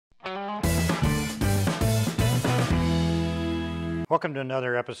Welcome to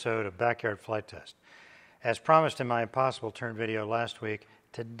another episode of Backyard Flight Test. As promised in my Impossible Turn video last week,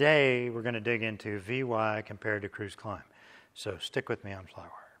 today we're going to dig into VY compared to cruise climb. So stick with me on FlyWire.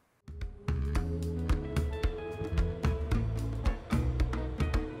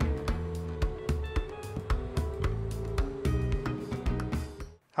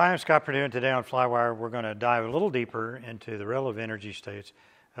 Hi, I'm Scott Perdue, and today on FlyWire we're going to dive a little deeper into the relative energy states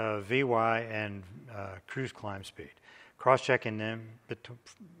of VY and cruise climb speed, cross-checking them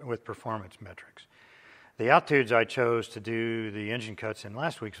with performance metrics. The altitudes I chose to do the engine cuts in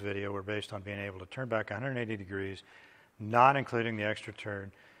last week's video were based on being able to turn back 180 degrees, not including the extra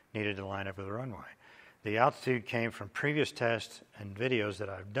turn needed to line up with the runway. The altitude came from previous tests and videos that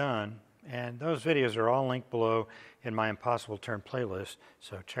I've done, and those videos are all linked below in my Impossible Turn playlist,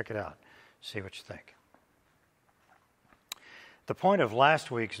 so check it out, see what you think. The point of last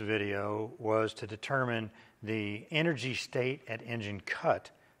week's video was to determine the energy state at engine cut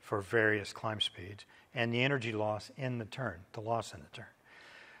for various climb speeds and the energy loss in the turn, the loss in the turn.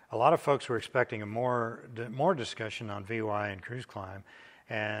 A lot of folks were expecting a more discussion on VY and cruise climb,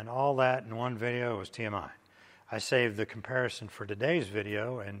 and all that in one video was TMI. I saved the comparison for today's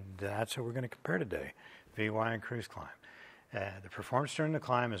video, and that's what we're going to compare today, VY and cruise climb. The performance during the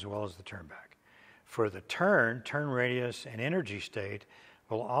climb as well as the turn back. For the turn radius, and energy state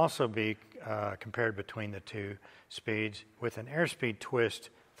will also be compared between the two speeds with an airspeed twist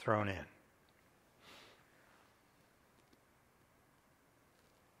thrown in.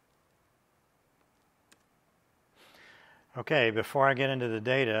 Okay, before I get into the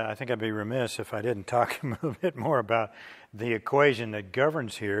data, I think I'd be remiss if I didn't talk a little bit more about the equation that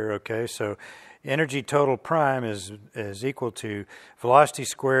governs here. Okay, so energy total prime is equal to velocity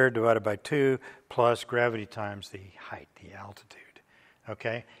squared divided by 2 plus gravity times the height, the altitude.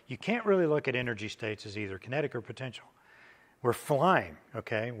 Okay, you can't really look at energy states as either kinetic or potential. We're flying,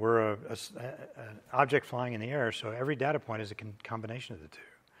 okay? We're an object flying in the air, so every data point is a combination of the two.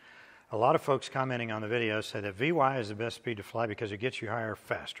 A lot of folks commenting on the video say that VY is the best speed to fly because it gets you higher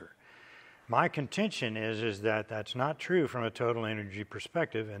faster. My contention is that that's not true from a total energy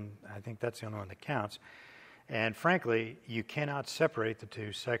perspective, and I think that's the only one that counts. And frankly, you cannot separate the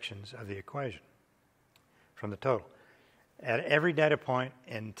two sections of the equation from the total. At every data point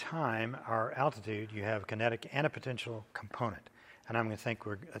in time, our altitude, you have a kinetic and a potential component. And I think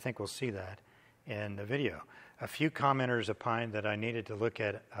we'll see that in the video. A few commenters opined that I needed to look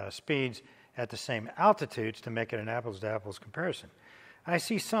at speeds at the same altitudes to make it an apples-to-apples comparison. I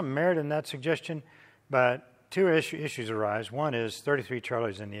see some merit in that suggestion, but two issues arise. One is 33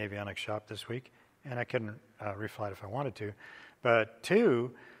 Charlie's in the avionics shop this week, and I couldn't reflight if I wanted to. But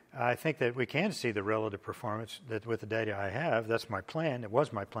two, I think that we can see the relative performance that with the data I have. That's my plan. It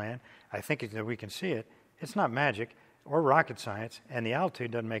was my plan. I think that we can see it. It's not magic or rocket science, and the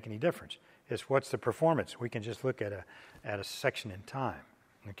altitude doesn't make any difference. It's what's the performance. We can just look at a section in time.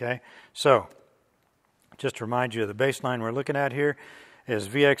 Okay, so just to remind you of the baseline we're looking at here is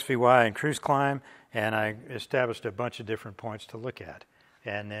VX, VY, and cruise climb, and I established a bunch of different points to look at,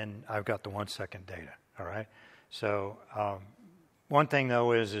 and then I've got the 1 second data. All right, so one thing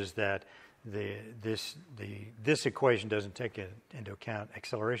though is that this equation doesn't take into account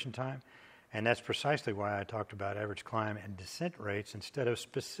acceleration time. And that's precisely why I talked about average climb and descent rates instead of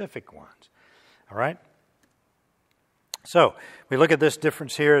specific ones. All right? So we look at this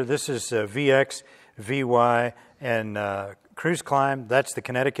difference here. This is VX, VY, and cruise climb. That's the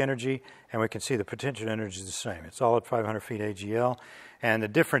kinetic energy, and we can see the potential energy is the same. It's all at 500 feet AGL. And the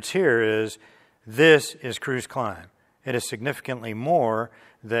difference here is this is cruise climb. It is significantly more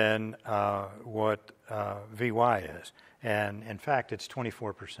than what VY is. And in fact, it's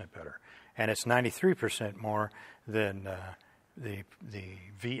 24% better. And it's 93% more than the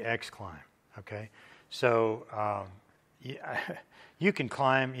VX climb, okay? So you can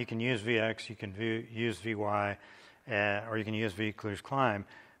climb, you can use VX, you can use VY, or you can use V cruise climb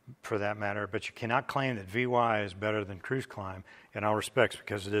for that matter, but you cannot claim that VY is better than cruise climb in all respects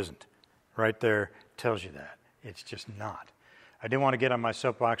because it isn't. Right there tells you that. It's just not. I do want to get on my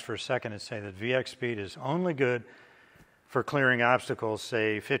soapbox for a second and say that VX speed is only good for clearing obstacles,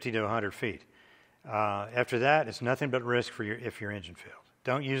 say 50 to 100 feet. After that, it's nothing but risk for if your engine fails.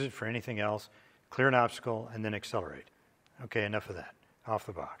 Don't use it for anything else. Clear an obstacle and then accelerate. Okay, enough of that. Off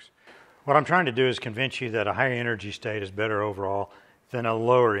the box. What I'm trying to do is convince you that a higher energy state is better overall than a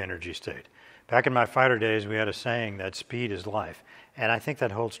lower energy state. Back in my fighter days, we had a saying that speed is life. And I think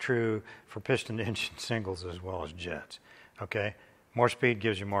that holds true for piston engine singles as well as jets. Okay? More speed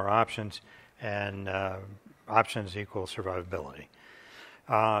gives you more options, and options equal survivability.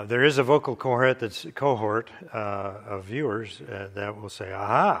 There is a vocal cohort of viewers that will say,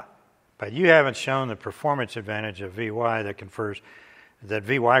 aha, but you haven't shown the performance advantage of VY that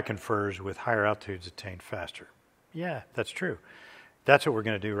VY confers with higher altitudes attained faster. Yeah, that's true. That's what we're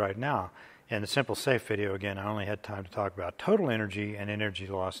going to do right now. In the Simple Safe video, again, I only had time to talk about total energy and energy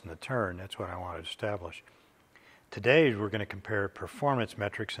loss in the turn. That's what I wanted to establish. Today, we're going to compare performance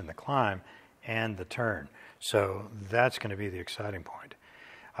metrics in the climb and the turn. So that's going to be the exciting point.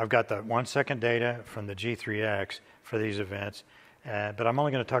 I've got the 1 second data from the G3X for these events, but I'm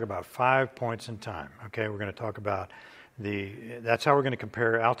only going to talk about 5 points in time. Okay, we're going to talk about that's how we're going to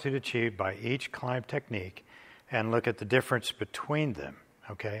compare altitude achieved by each climb technique and look at the difference between them,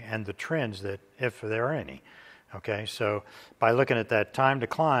 okay, and the trends that, if there are any. Okay, so by looking at that time to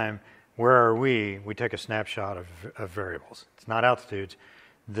climb, where are we take a snapshot of variables. It's not altitudes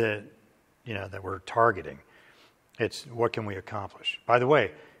that we're targeting. It's what can we accomplish. By the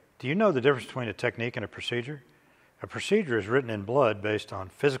way, do you know the difference between a technique and a procedure? A procedure is written in blood based on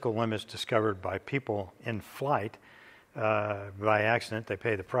physical limits discovered by people in flight. By accident, they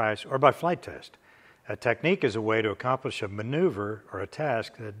pay the price, or by flight test. A technique is a way to accomplish a maneuver or a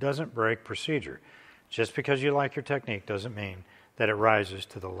task that doesn't break procedure. Just because you like your technique doesn't mean that it rises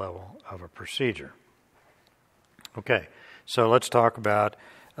to the level of a procedure. Okay, so let's talk about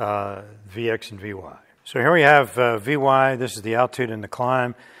VX and VY. So here we have VY. This is the altitude in the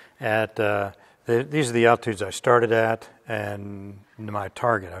climb. These are the altitudes I started at and my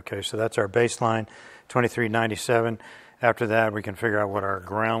target. Okay, so that's our baseline, 2397. After that, we can figure out what our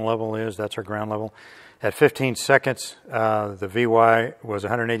ground level is. That's our ground level. At 15 seconds, the VY was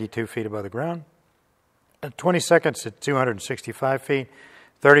 182 feet above the ground. At 20 seconds, at 265 feet.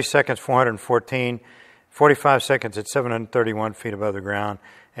 30 seconds, 414. 45 seconds, at 731 feet above the ground.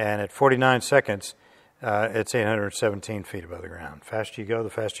 And at 49 seconds, it's 817 feet above the ground. Faster you go,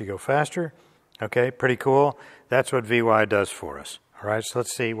 the faster you go faster. Okay, pretty cool. That's what VY does for us. All right, so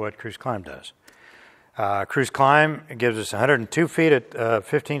let's see what cruise climb does. Cruise climb gives us 102 feet at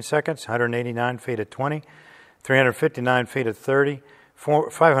 15 seconds, 189 feet at 20, 359 feet at 30,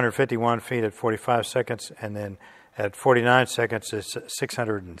 551 feet at 45 seconds, and then at 49 seconds it's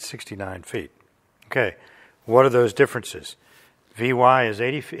 669 feet. Okay, what are those differences? VY is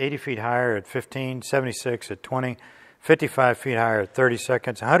 80 feet higher at 15, 76 at 20, 55 feet higher at 30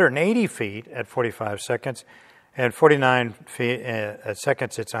 seconds, 180 feet at 45 seconds, and 49 feet at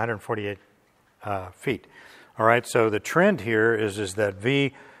seconds, it's 148 feet. All right, so the trend here is that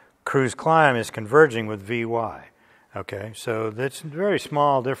V cruise climb is converging with VY. Okay, so that's a very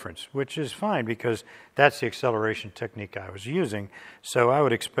small difference, which is fine because that's the acceleration technique I was using. So I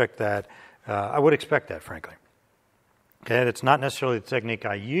would expect that. Frankly. Okay, it's not necessarily the technique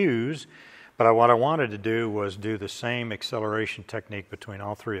I use, but what I wanted to do was do the same acceleration technique between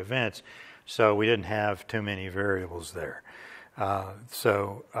all three events, so we didn't have too many variables there.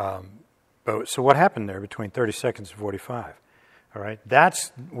 So what happened there between 30 seconds and 45? All right,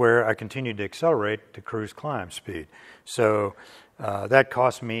 that's where I continued to accelerate to cruise climb speed. So that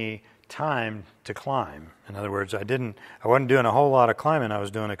cost me time to climb. In other words, I wasn't doing a whole lot of climbing. I was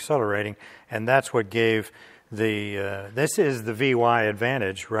doing accelerating, and that's what gave this is the VY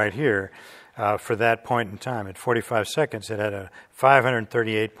advantage right here for that point in time. At 45 seconds, it had a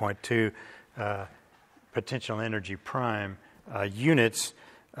 538.2 potential energy prime units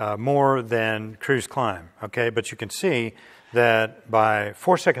more than cruise climb. Okay, but you can see that by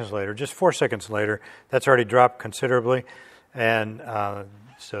 4 seconds later, just 4 seconds later, that's already dropped considerably. And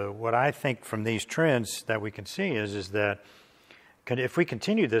so what I think from these trends that we can see is that if we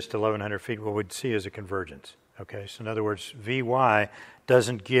continue this to 1,100 feet, what we'd see is a convergence. Okay, so in other words, VY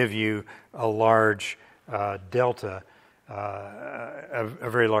doesn't give you a large delta, a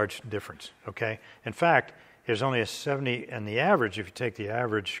very large difference. Okay, in fact, there's only a 70, and the average, if you take the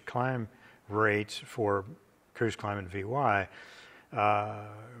average climb rates for cruise climb and VY,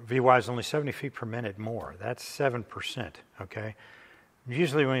 VY is only 70 feet per minute more. That's 7%. Okay,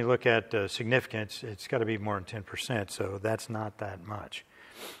 usually when you look at significance, it's got to be more than 10%. So that's not that much.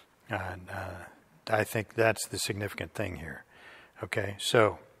 And I think that's the significant thing here. Okay,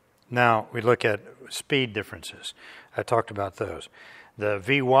 so now we look at speed differences. I talked about those. The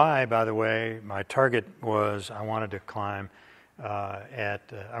VY, by the way, my target was I wanted to climb I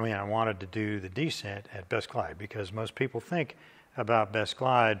wanted to do the descent at best glide, because most people think about best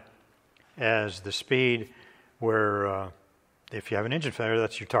glide as the speed where if you have an engine failure,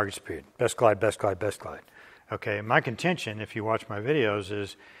 that's your target speed. Best glide, best glide, best glide. Okay, my contention, if you watch my videos,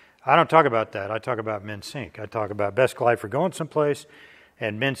 is I don't talk about that. I talk about min sync. I talk about best glide for going someplace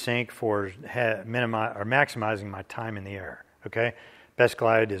and min sync for maximizing my time in the air. Okay, Best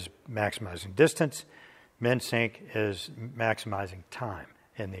glide is maximizing distance. Min sync is maximizing time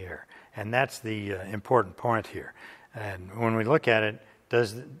in the air. And that's the important point here. And when we look at it,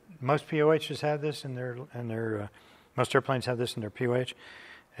 most POHs have this in their most airplanes have this in their POH?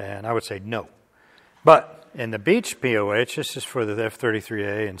 And I would say no. But in the Beech POH, this is for the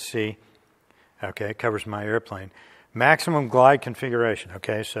F-33A and C. Okay, it covers my airplane. Maximum glide configuration.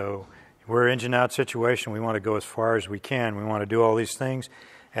 Okay, so we're engine out situation. We want to go as far as we can. We want to do all these things.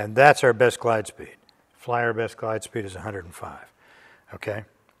 And that's our best glide speed. FlyWire best glide speed is 105. Okay?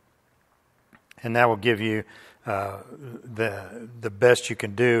 And that will give you the best you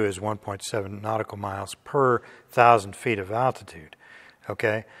can do is 1.7 nautical miles per 1,000 feet of altitude.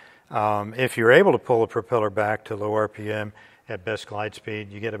 Okay? If you're able to pull the propeller back to low RPM at best glide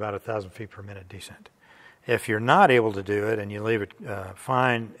speed, you get about 1,000 feet per minute descent. If you're not able to do it and you leave it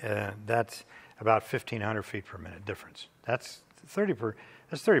fine, that's about 1,500 feet per minute difference. That's 30%.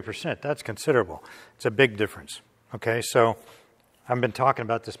 That's considerable. It's a big difference. Okay, so I've been talking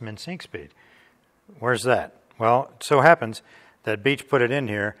about this min sync speed. Where's that? Well, it so happens that Beech put it in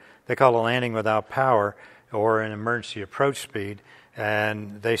here. They call it landing without power or an emergency approach speed.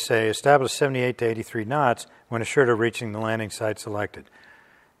 And they say establish 78 to 83 knots when assured of reaching the landing site selected.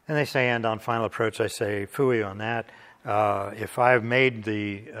 And they say, and on final approach, I say, phooey on that. If I've made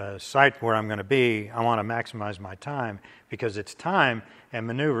the site where I'm going to be, I want to maximize my time because it's time and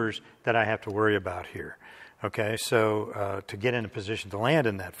maneuvers that I have to worry about here. Okay, so to get in a position to land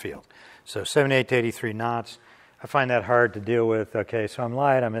in that field. So 78 to 83 knots, I find that hard to deal with. Okay, so I'm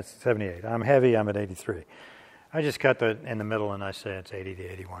light, I'm at 78. I'm heavy, I'm at 83. I just cut in the middle and I say it's 80 to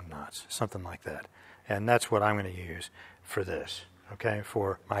 81 knots, something like that. And that's what I'm going to use for this, okay,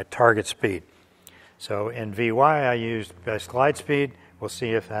 for my target speed. So in VY, I used best glide speed. We'll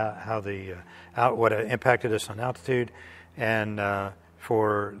see if what impacted us on altitude. And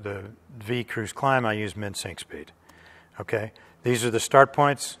for the V cruise climb, I used min sync speed. Okay, these are the start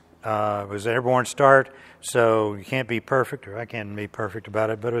points. It was an airborne start, so you can't be perfect, or I can't be perfect about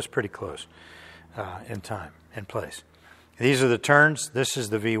it, but it was pretty close in time and place. These are the turns. This is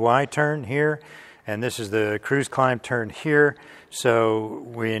the VY turn here, and this is the cruise climb turn here. So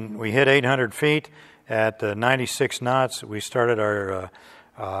when we hit 800 feet at 96 knots, we started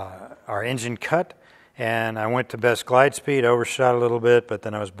our engine cut, and I went to best glide speed, overshot a little bit, but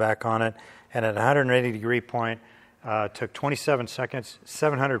then I was back on it. And at 180 degree point, took 27 seconds,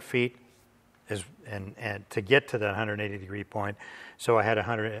 700 feet, and to get to that 180 degree point. So I had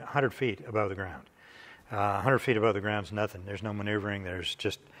 100 feet above the ground. 100 feet above the ground is nothing. There's no maneuvering. There's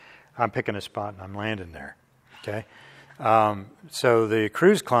just, I'm picking a spot and I'm landing there. Okay. So the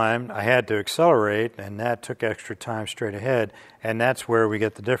cruise climb, I had to accelerate, and that took extra time straight ahead, and that's where we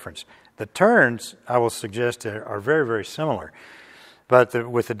get the difference. The turns, I will suggest, are very, very similar, but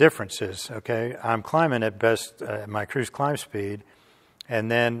with the differences. Okay, I'm climbing at best my cruise climb speed,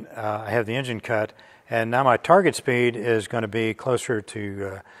 and then I have the engine cut, and now my target speed is going to be closer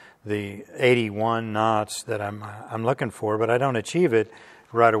to the 81 knots that I'm looking for, but I don't achieve it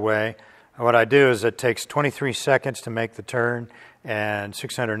right away. What I do is it takes 23 seconds to make the turn and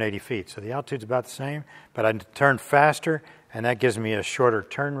 680 feet. So the altitude's about the same, but I turn faster, and that gives me a shorter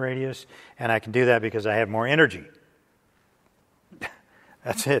turn radius, and I can do that because I have more energy.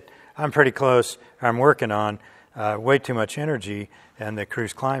 That's it. I'm pretty close. I'm working on way too much energy, and the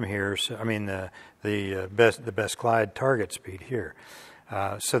cruise climb here. So, I mean the best glide target speed here.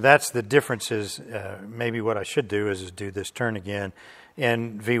 So that's the differences. Maybe what I should do is do this turn again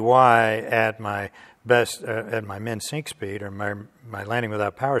in VY at my best at my min sync speed, or my landing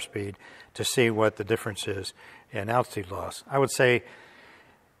without power speed, to see what the difference is in altitude loss. I would say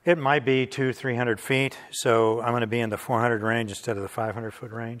it might be 200-300 feet, so I'm going to be in the 400 range instead of the 500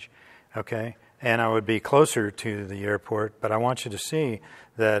 foot range. Okay, and I would be closer to the airport, but I want you to see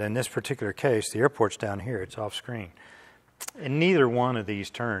that in this particular case, the airport's down here. It's off screen. In neither one of these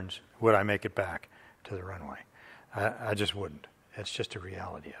turns would I make it back to the runway. I just wouldn't. It's just a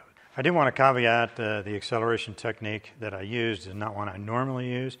reality of it. I do want to caveat the acceleration technique that I used is not one I normally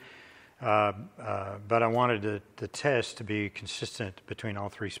use, but I wanted the test to be consistent between all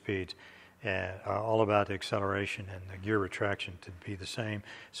three speeds, all about the acceleration and the gear retraction to be the same.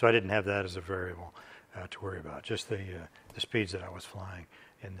 So I didn't have that as a variable to worry about, just the speeds that I was flying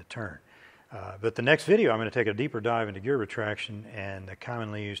in the turn. But the next video, I'm going to take a deeper dive into gear retraction and the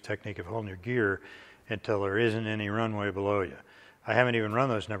commonly used technique of holding your gear until there isn't any runway below you. I haven't even run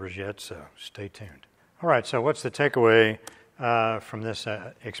those numbers yet, so stay tuned. All right, so what's the takeaway from this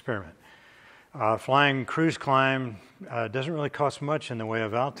experiment? Flying cruise climb doesn't really cost much in the way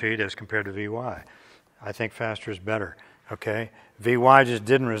of altitude as compared to VY. I think faster is better. Okay, VY just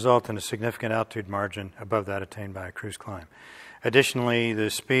didn't result in a significant altitude margin above that attained by a cruise climb. Additionally, the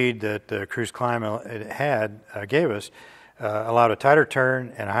speed that the cruise climb gave us allowed a tighter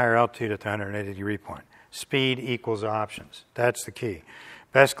turn and a higher altitude at the 180-degree point. Speed equals options. That's the key.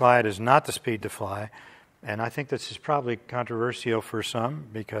 Best glide is not the speed to fly, and I think this is probably controversial for some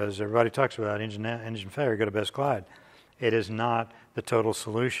because everybody talks about engine failure, go to best glide. It is not the total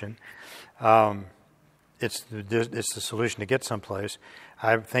solution. It's the solution to get someplace.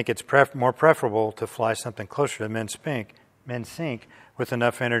 I think it's more preferable to fly something closer to min sync with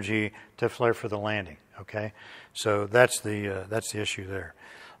enough energy to flare for the landing. Okay, so that's the issue there.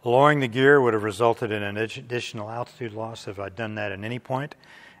 Lowering the gear would have resulted in an additional altitude loss if I'd done that at any point,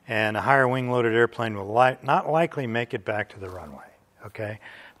 and a higher wing-loaded airplane will not likely make it back to the runway. Okay,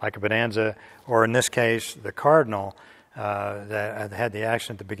 like a Bonanza, or in this case, the Cardinal that had the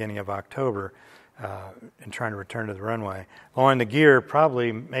accident at the beginning of October. In trying to return to the runway. Lowering the gear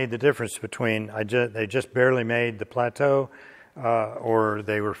probably made the difference between they just barely made the plateau or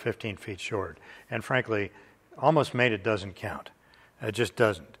they were 15 feet short. And frankly, almost made it doesn't count. It just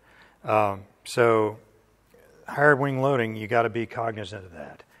doesn't. So higher wing loading, you got to be cognizant of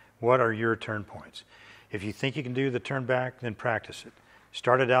that. What are your turn points? If you think you can do the turn back, then practice it.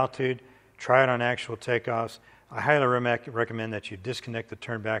 Start at altitude, try it on actual takeoffs. I highly recommend that you disconnect the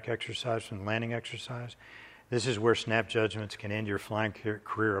turn back exercise from the landing exercise. This is where snap judgments can end your flying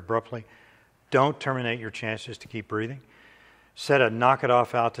career abruptly. Don't terminate your chances to keep breathing. Set a knock it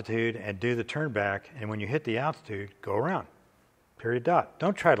off altitude and do the turn back, and when you hit the altitude, go around. Period dot.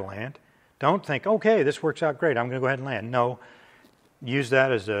 Don't try to land. Don't think, okay, this works out great, I'm going to go ahead and land. No, use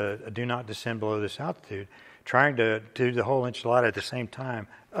that as a do not descend below this altitude. Trying to do the whole enchilada at the same time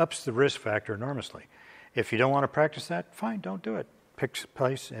ups the risk factor enormously. If you don't want to practice that, fine, don't do it. Pick a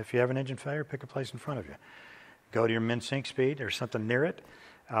place. If you have an engine failure, pick a place in front of you. Go to your min-sync speed or something near it,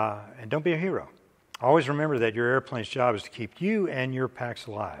 and don't be a hero. Always remember that your airplane's job is to keep you and your packs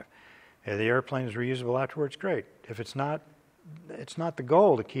alive. If the airplane is reusable afterwards, great. If it's not the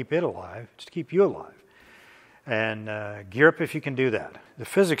goal to keep it alive. It's to keep you alive. And gear up if you can do that. The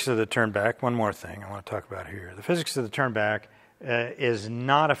physics of the turn back, one more thing I want to talk about here. The physics of the turn back is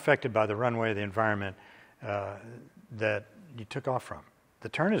not affected by the runway, the environment, that you took off from. The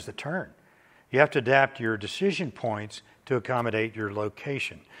turn is the turn. You have to adapt your decision points to accommodate your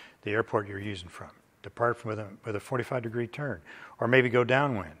location, the airport you're using from. Depart from with a 45-degree turn, or maybe go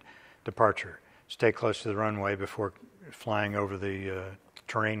downwind departure. Stay close to the runway before flying over the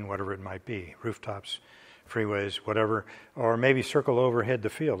terrain, whatever it might be, rooftops, freeways, whatever, or maybe circle overhead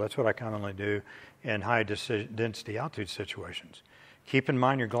the field. That's what I commonly do in high density altitude situations. Keep in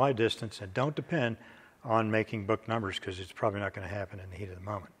mind your glide distance and don't depend on making book numbers because it's probably not going to happen in the heat of the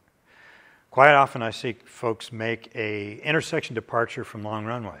moment. Quite often I see folks make a intersection departure from long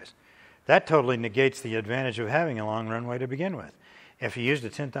runways. That totally negates the advantage of having a long runway to begin with. If you used a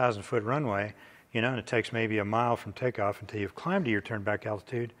 10,000-foot runway, and it takes maybe a mile from takeoff until you've climbed to your turn back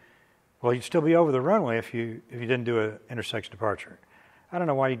altitude, well, you'd still be over the runway if you didn't do an intersection departure. I don't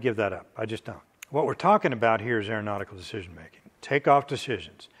know why you'd give that up. I just don't. What we're talking about here is aeronautical decision making. Takeoff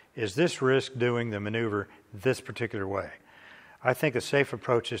decisions. Is this risk doing the maneuver this particular way? I think a safe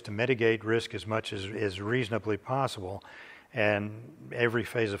approach is to mitigate risk as much as is reasonably possible, and every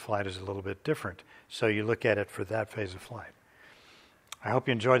phase of flight is a little bit different, so you look at it for that phase of flight. I hope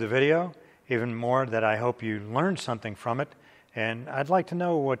you enjoyed the video, even more that I hope you learned something from it, and I'd like to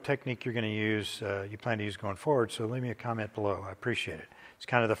know what technique you're going to use, you plan to use going forward, so leave me a comment below. I appreciate it. It's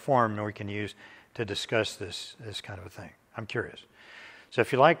kind of the forum we can use to discuss this kind of a thing. I'm curious. So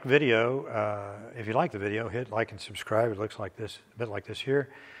if you like the video, hit like and subscribe. It looks like this, a bit like this here.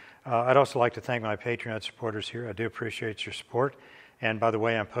 I'd also like to thank my Patreon supporters here. I do appreciate your support. And by the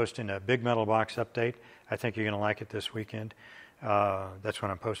way, I'm posting a Big Metal Box update. I think you're going to like it this weekend. That's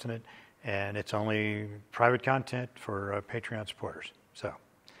when I'm posting it. And it's only private content for Patreon supporters. So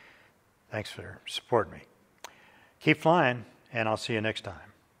thanks for supporting me. Keep flying, and I'll see you next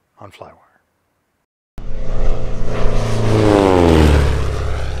time on FlyWire.